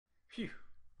Phew.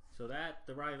 So that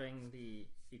deriving the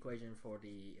equation for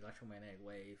the electromagnetic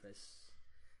wave is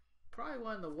probably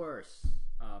one of the worst,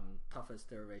 toughest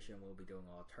derivation we'll be doing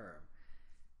all term.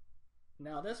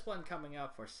 Now this one coming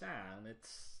up for sound,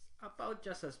 it's about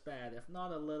just as bad, if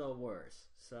not a little worse.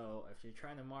 So if you're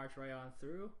trying to march right on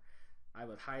through, I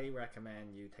would highly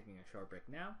recommend you taking a short break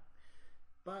now.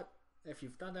 But if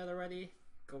you've done that already,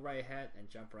 go right ahead and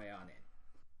jump right on in.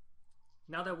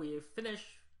 Now that we've finished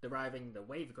deriving the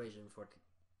wave equation for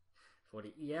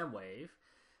the EM wave,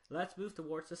 let's move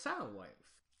towards the sound wave.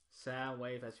 Sound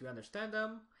wave, as you understand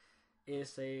them,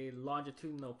 is a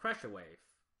longitudinal pressure wave.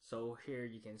 So here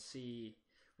you can see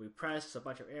we press a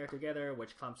bunch of air together,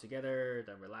 which clumps together,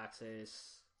 then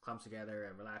relaxes, clumps together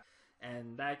and relax.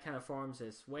 And that kind of forms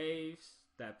this waves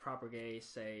that propagate,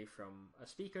 say, from a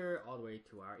speaker all the way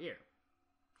to our ear.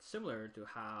 Similar to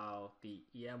how the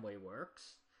EM wave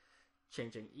works.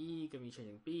 Changing E, give me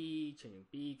changing B, changing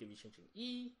B, give me changing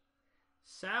E.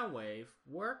 Sound wave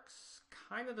works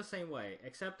kind of the same way,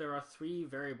 except there are three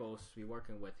variables to be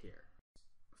working with here.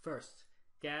 First,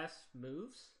 gas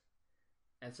moves.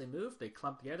 As they move, they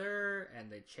clump together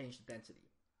and they change the density.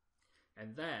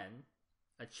 And then,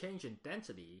 a change in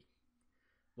density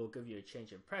will give you a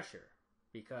change in pressure,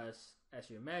 because as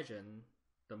you imagine,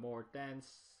 the more dense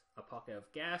a pocket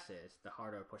of gas is, the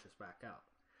harder it pushes back out.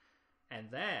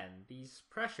 And then, these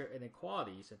pressure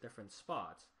inequalities in different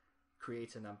spots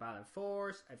creates an unbalanced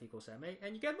force, F equals ma,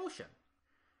 and you get motion.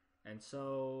 And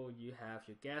so you have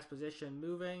your gas position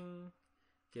moving,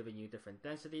 giving you different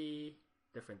density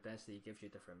gives you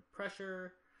different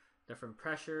pressure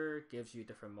gives you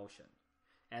different motion.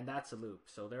 And that's a loop.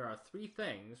 So there are three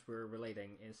things we're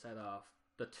relating instead of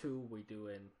the two we do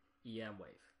in EM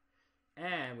wave.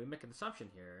 And we make an assumption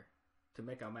here to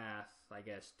make our math, I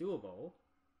guess, doable,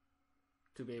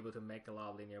 to be able to make a lot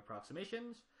of linear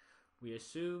approximations. We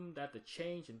assume that the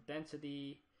change in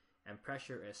density and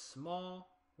pressure is small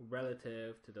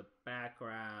relative to the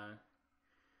background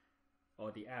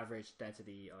or the average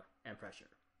density and pressure.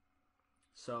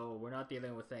 So we're not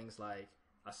dealing with things like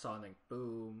a sonic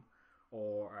boom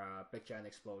or big giant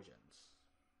explosions.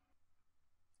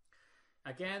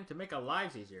 Again, to make our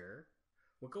lives easier,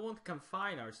 we're going to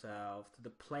confine ourselves to the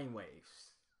plane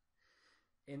waves.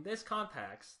 In this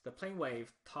context, the plane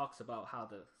wave talks about how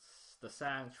the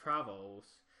sound travels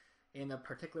in a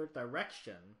particular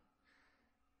direction.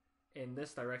 In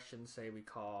this direction, say we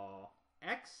call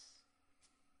X.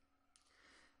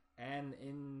 And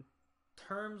in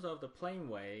terms of the plane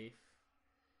wave,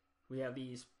 we have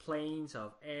these planes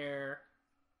of air,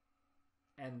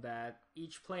 and that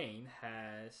each plane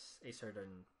has a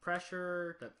certain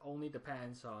pressure that only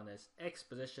depends on its X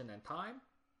position and time.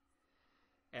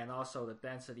 And also the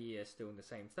density is doing the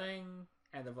same thing,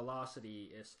 and the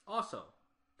velocity is also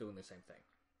doing the same thing.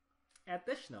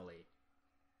 Additionally,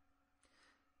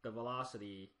 the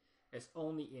velocity is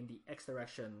only in the X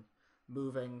direction,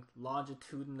 moving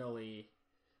longitudinally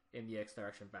in the X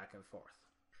direction back and forth.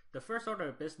 The first order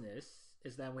of business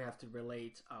is then we have to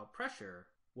relate our pressure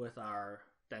with our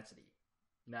density.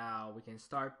 Now we can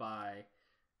start by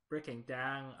breaking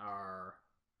down our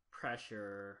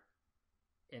pressure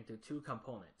into two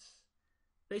components.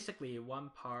 Basically,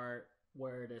 one part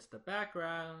where it is the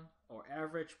background or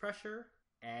average pressure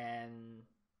and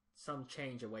some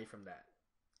change away from that.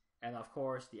 And of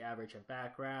course, the average and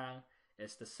background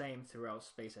is the same throughout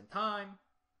space and time.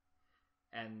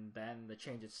 And then the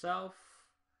change itself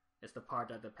is the part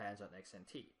that depends on X and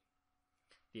T.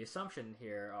 The assumption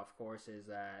here, of course, is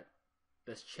that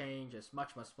this change is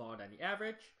much, much smaller than the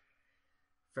average.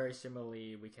 Very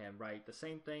similarly, we can write the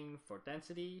same thing for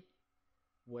density,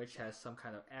 which has some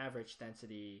kind of average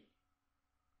density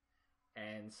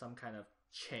and some kind of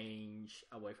change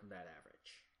away from that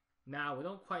average. Now, we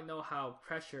don't quite know how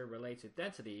pressure relates to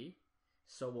density,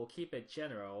 so we'll keep it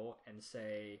general and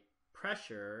say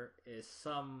pressure is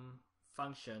some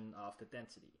function of the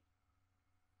density.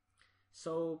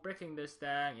 So breaking this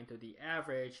down into the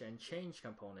average and change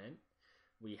component,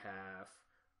 we have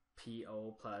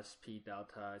PO plus P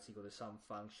delta is equal to some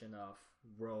function of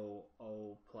rho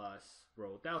O plus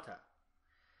rho delta.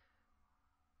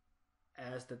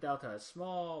 As the delta is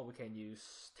small, we can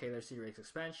use Taylor series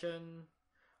expansion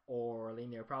or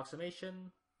linear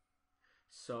approximation.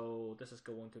 So this is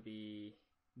going to be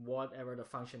whatever the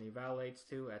function evaluates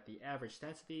to at the average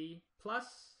density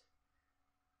plus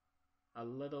a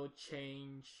little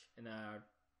change in our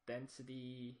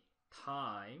density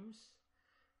times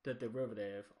the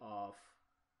derivative of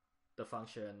the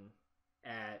function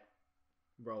at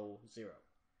rho 0.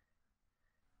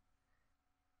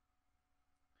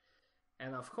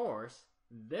 And of course,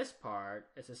 this part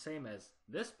is the same as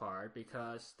this part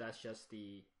because that's just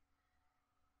the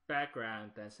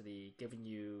background density giving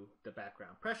you the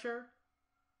background pressure.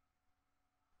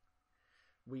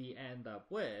 We end up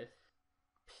with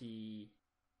P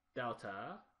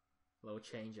delta, low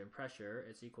change in pressure,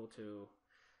 is equal to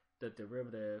the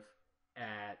derivative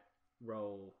at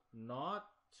rho naught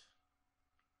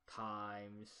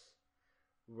times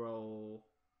rho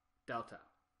delta.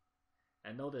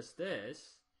 And notice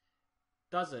this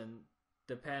doesn't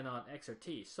depend on x or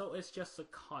t, so it's just a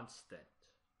constant.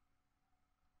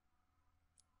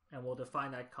 And we'll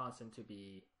define that constant to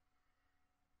be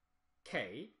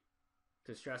k.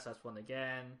 To stress test one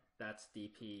again, that's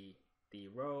dp d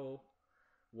rho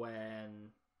when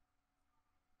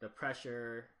the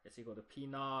pressure is equal to P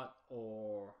naught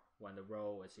or when the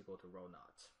rho is equal to rho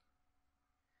naught.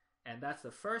 And that's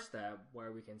the first step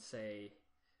where we can say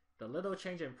the little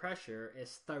change in pressure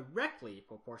is directly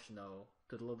proportional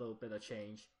to the little bit of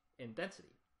change in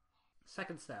density.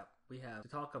 Second step, we have to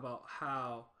talk about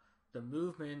how the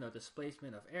movement or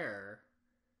displacement of air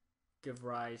give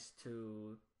rise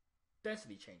to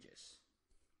density changes.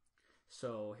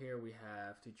 So here we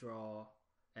have to draw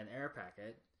an air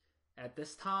packet. At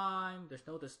this time, there's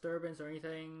no disturbance or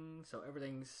anything, so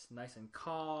everything's nice and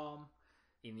calm,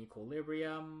 in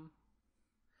equilibrium.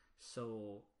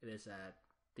 So it is at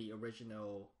the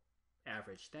original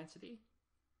average density.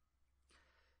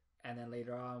 And then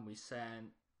later on, we send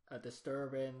a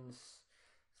disturbance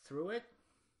through it.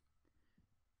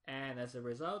 And as a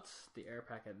result, the air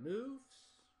packet moves.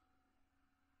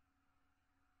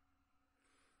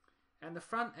 And the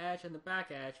front edge and the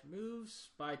back edge moves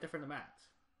by different amounts.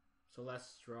 So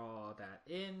let's draw that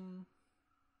in.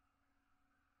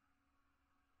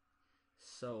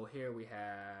 So here we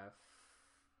have,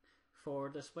 for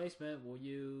displacement, we'll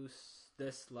use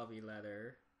this lovely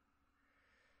letter,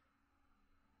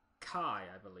 chi,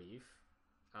 I believe.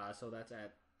 So that's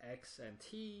at x and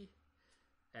t.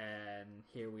 And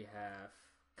here we have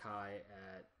chi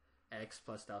at x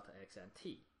plus delta x and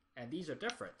t. And these are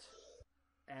different.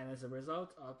 And as a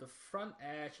result of the front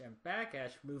edge and back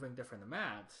edge moving different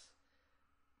amounts,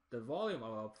 the volume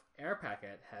of air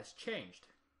packet has changed.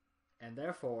 And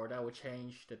therefore, that will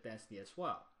change the density as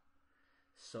well.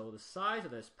 So the size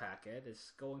of this packet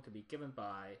is going to be given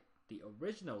by the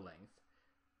original length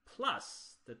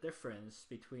plus the difference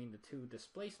between the two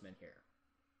displacement here.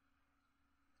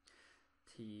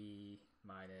 T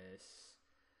minus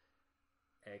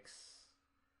x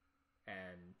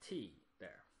and t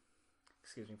there.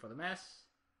 Excuse me for the mess.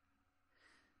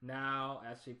 Now,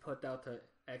 as we put delta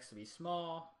x to be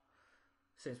small,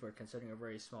 since we're considering a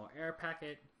very small air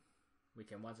packet, we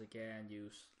can once again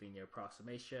use linear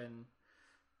approximation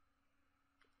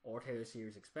or Taylor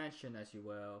series expansion, as you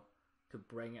will, to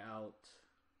bring out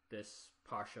this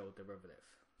partial derivative.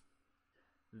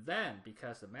 Then,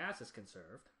 because the mass is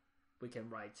conserved, we can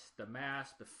write the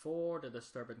mass before the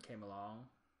disturbance came along.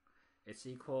 It's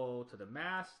equal to the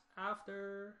mass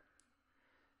after,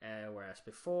 whereas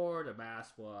before the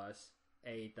mass was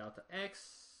A delta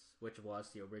x, which was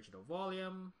the original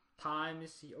volume,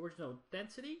 times the original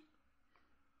density.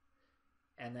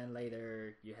 And then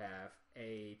later you have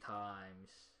A times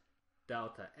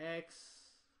delta x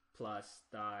plus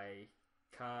di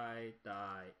chi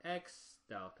di x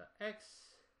delta x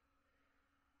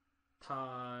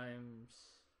times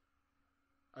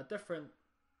a different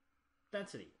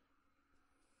density.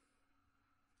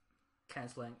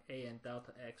 Canceling A and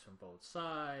delta x from both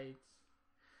sides,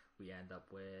 we end up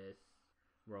with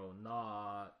rho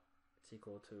naught is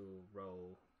equal to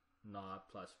rho naught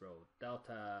plus rho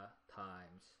delta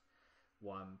times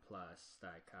 1 plus di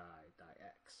chi di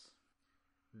x.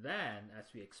 Then,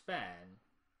 as we expand,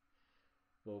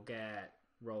 we'll get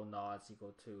rho naught is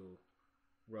equal to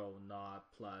rho naught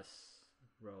plus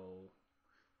rho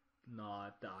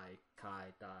naught di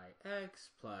chi di x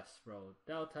plus rho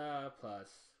delta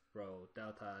plus rho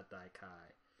delta di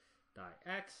chi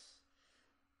di x.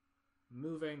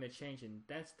 Moving the change in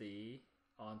density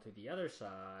onto the other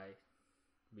side,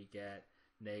 we get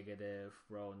negative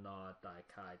rho naught di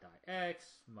chi di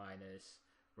x minus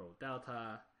rho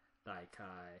delta di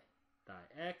chi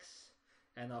di x.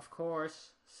 And of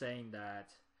course, saying that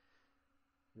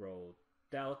rho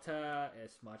delta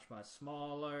is much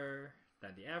smaller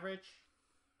than the average,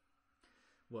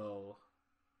 we'll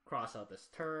cross out this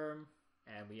term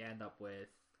and we end up with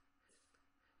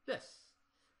this,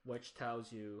 which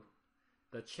tells you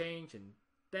the change in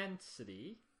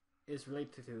density is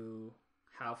related to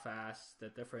how fast the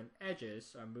different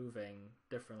edges are moving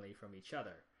differently from each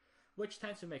other, which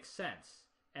tends to make sense.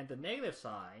 And the negative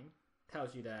sign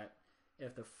tells you that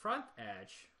if the front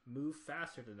edge moves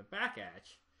faster than the back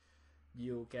edge,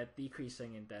 you'll get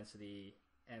decreasing in density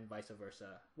and vice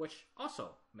versa, which also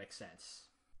makes sense.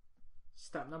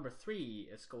 Step number 3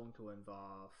 is going to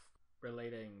involve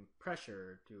relating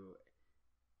pressure to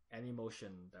any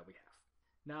motion that we have.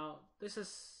 Now, this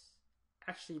is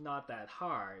actually not that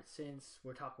hard. Since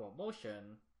we're talking about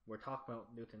motion, we're talking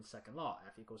about Newton's second law,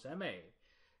 F equals ma.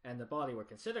 And the body we're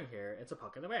considering here, it's a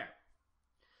pocket of air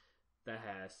that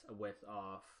has a width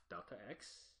of delta x.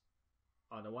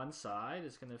 On the one side,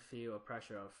 it's going to feel a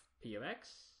pressure of p of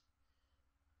x.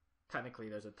 Technically,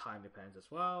 there's a time dependence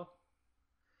as well.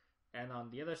 And on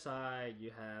the other side,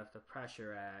 you have the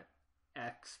pressure at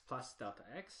x plus delta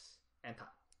x and time.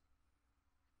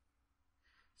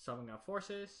 Summing up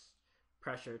forces,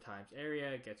 pressure times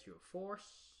area gets you a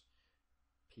force,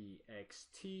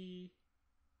 pxt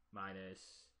minus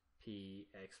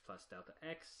px plus delta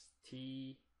x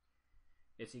t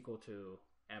is equal to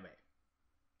ma.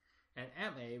 And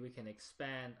ma we can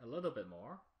expand a little bit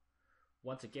more.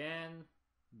 Once again,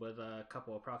 with a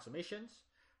couple approximations.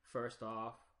 First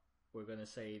off, we're going to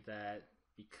say that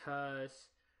because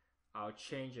our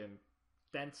change in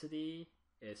density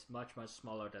is much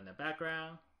smaller than the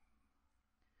background,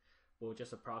 we'll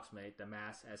just approximate the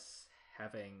mass as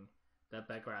having the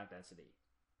background density.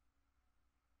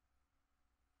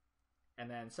 And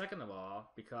then second of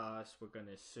all, because we're going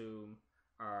to assume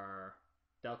our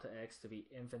delta x to be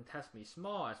infinitesimally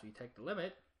small as we take the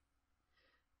limit,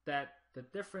 that the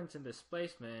difference in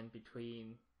displacement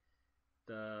between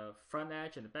the front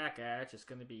edge and the back edge is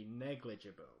going to be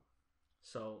negligible.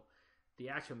 So the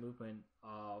actual movement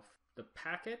of the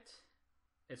packet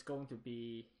is going to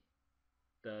be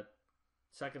the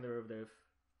second derivative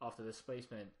of the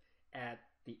displacement at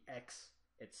the x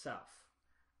itself.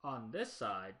 On this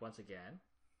side, once again,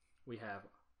 we have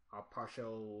our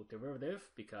partial derivative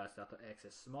because delta x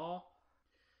is small,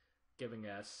 giving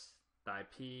us di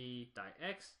p di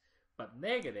x, but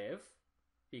negative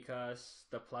because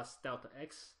the plus delta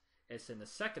x is in the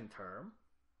second term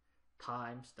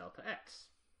times delta x.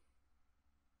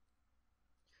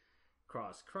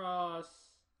 Cross cross,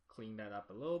 clean that up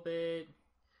a little bit,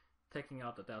 taking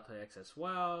out the delta x as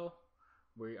well,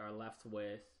 we are left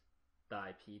with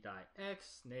di p di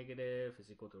x negative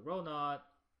is equal to rho naught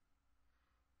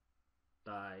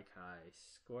di chi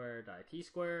square di t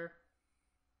square,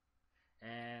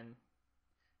 and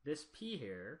this p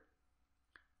here,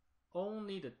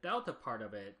 only the delta part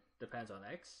of it depends on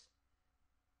x,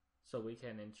 so we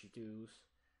can introduce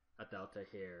a delta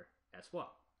here as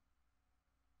well.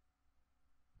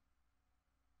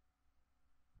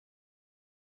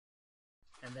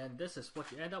 And then this is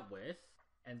what you end up with,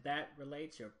 and that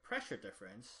relates your pressure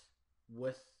difference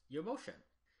with your motion.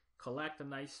 Collect the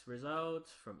nice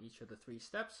results from each of the 3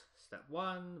 steps. Step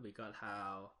 1, we got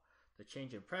how the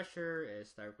change in pressure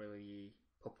is directly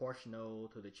proportional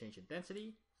to the change in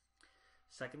density.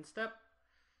 Second step,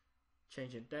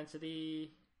 change in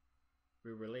density,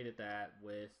 we related that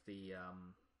with the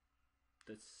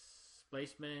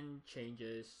displacement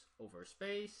changes over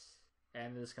space,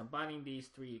 and it is combining these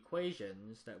 3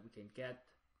 equations that we can get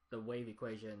the wave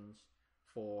equations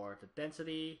for the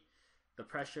density, the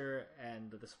pressure,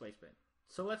 and the displacement.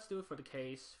 So let's do it for the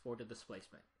case for the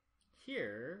displacement.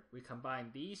 Here, we combine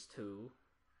these 2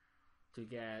 to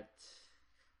get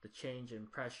the change in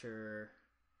pressure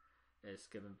is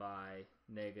given by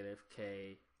negative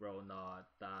k rho naught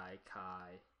di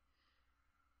chi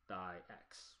di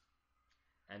x.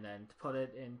 And then to put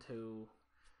it into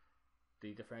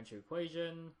the differential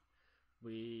equation,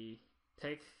 we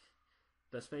take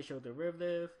the spatial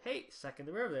derivative. Hey, second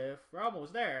derivative, we're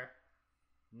almost there.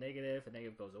 Negative and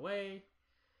negative goes away.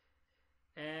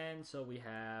 And so we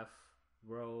have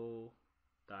rho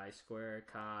di square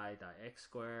chi di x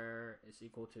square is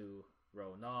equal to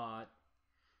rho naught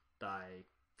di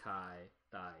chi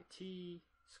di t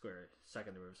square,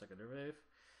 second derivative.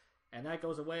 And that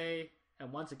goes away.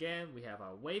 And once again, we have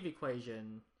our wave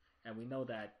equation, and we know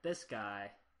that this guy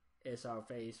is our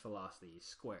phase velocity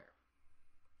squared.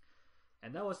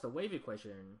 And that was the wave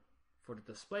equation for the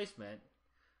displacement.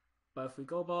 But if we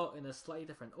go about in a slightly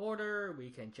different order, we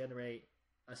can generate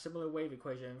a similar wave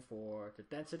equation for the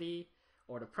density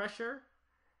or the pressure,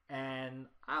 and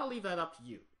I'll leave that up to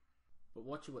you. But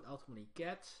what you would ultimately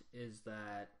get is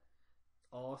that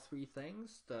all 3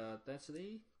 things, the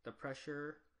density, the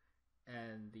pressure,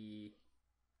 and the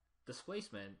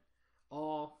displacement,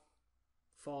 all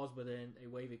falls within a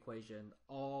wave equation,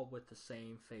 all with the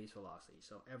same phase velocity.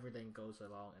 So everything goes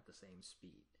along at the same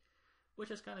speed,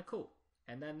 which is kind of cool.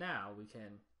 And then now we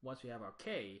can, once we have our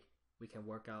k, we can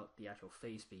work out the actual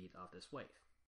phase speed of this wave.